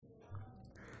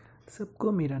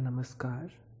सबको मेरा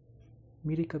नमस्कार।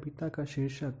 मेरी कविता का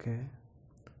शीर्षक है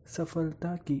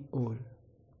सफलता की ओर।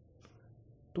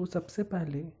 तो सबसे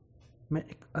पहले मैं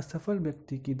एक असफल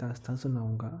व्यक्ति की दास्तान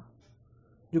सुनाऊंगा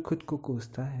जो खुद को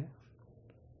कोसता है।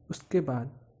 उसके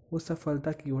बाद वो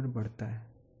सफलता की ओर बढ़ता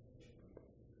है।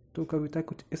 तो कविता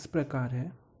कुछ इस प्रकार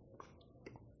है।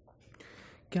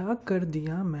 क्या कर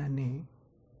दिया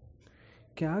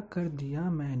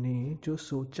मैंने जो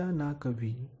सोचा ना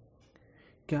कभी।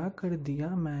 क्या कर दिया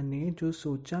मैंने जो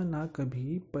सोचा ना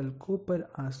कभी। पलकों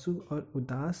पर आंसू और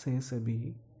उदास हैं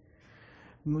सभी।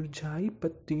 मुरझाई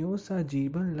पत्तियों सा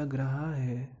जीवन लग रहा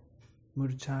है।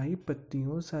 मुरझाई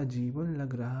पत्तियों सा जीवन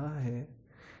लग रहा है।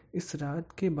 इस रात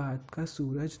के बाद का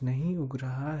सूरज नहीं उग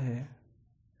रहा है।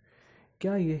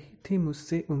 क्या यही थी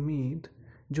मुझसे उम्मीद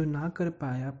जो ना कर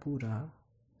पाया पूरा।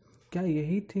 क्या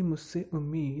यही थी मुझसे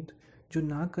उम्मीद जो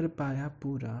ना कर पाया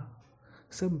पूरा।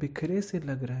 सब बिखरे से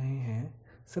लग रहे हैं,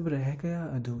 सब रह गया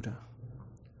अधूरा।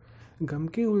 गम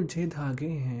के उलझे धागे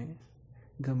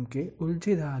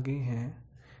हैं,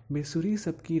 बेसुरी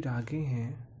सबकी रागे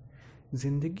हैं।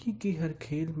 जिंदगी की हर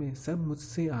खेल में सब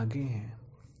मुझसे आगे हैं।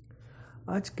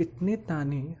 आज कितने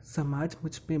ताने समाज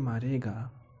मुझ पे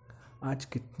मारेगा। आज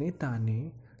कितने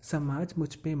ताने समाज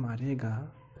मुझ पे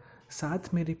मारेगा।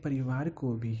 साथ मेरे परिवार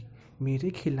को भी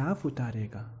मेरे खिलाफ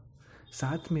उतारेगा।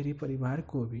 साथ मेरे परिवार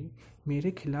को भी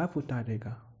मेरे खिलाफ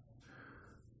उतारेगा।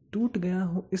 टूट गया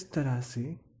हूँ इस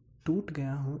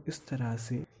तरह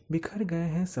से बिखर गए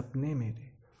हैं सपने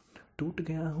मेरे। टूट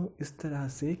गया हूँ इस तरह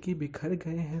से कि बिखर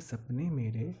गए हैं सपने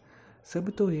मेरे। सब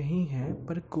तो यही हैं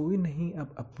पर कोई नहीं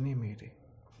अब अपने मेरे।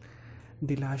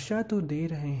 दिलासा तो दे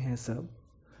रहे हैं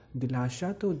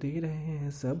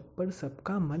सब पर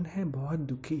सबका मन है बहुत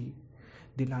दुखी।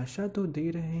 दिलासा तो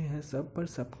दे रहे हैं सब पर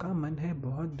सबका मन है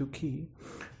बहुत दुखी।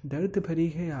 दर्द भरी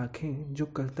है आँखें जो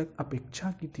कल तक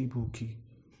अपेक्षा की थी भूखी।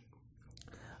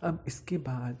 अब इसके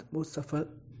बाद वो सफल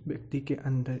व्यक्ति के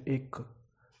अंदर एक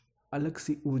अलग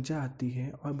सी ऊर्जा आती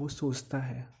है और वो सोचता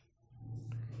है,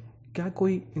 क्या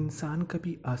कोई इंसान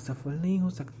कभी असफल नहीं हो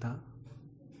सकता।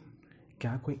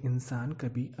 क्या कोई इंसान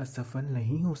कभी असफल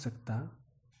नहीं हो सकता।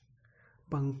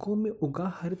 पंखों में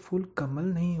उगा हर फूल कमल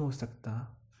नहीं हो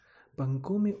सकता।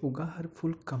 पंखों में उगा हर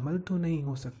फूल कमल तो नहीं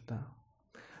हो सकता।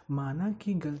 माना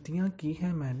कि गलतियाँ की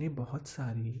हैं मैंने बहुत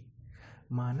सारी।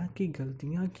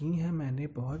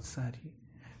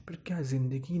 पर क्या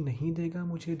ज़िंदगी नहीं देगा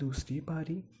मुझे दूसरी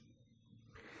पारी।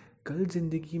 कल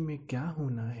ज़िंदगी में क्या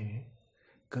होना है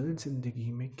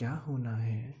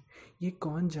ये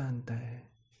कौन जानता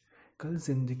है। कल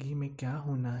ज़िंदगी में क्या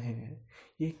होना है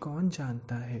ये कौन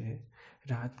जानता है।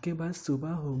 रात के बाद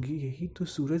सुबह होगी यही तो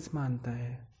सूरज मानता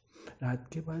है।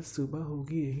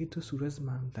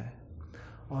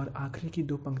 और आखिरी की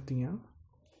दो पंक्तियाँ।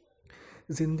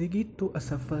 जिंदगी तो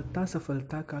असफलता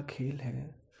सफलता का खेल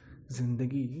है।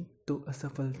 जिंदगी तो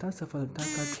असफलता सफलता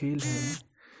का खेल है।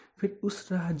 फिर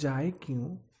उस राह जाए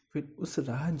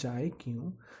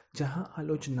क्यों जहाँ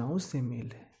आलोचनाओं से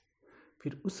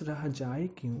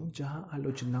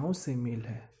मेल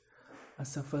है।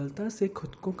 असफलता से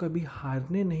खुद को कभी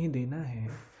हारने नहीं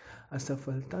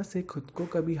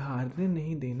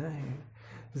देना है।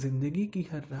 जिंदगी की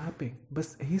हर राह पे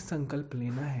बस यही संकल्प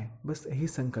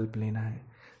लेना है।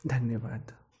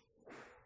 धन्यवाद।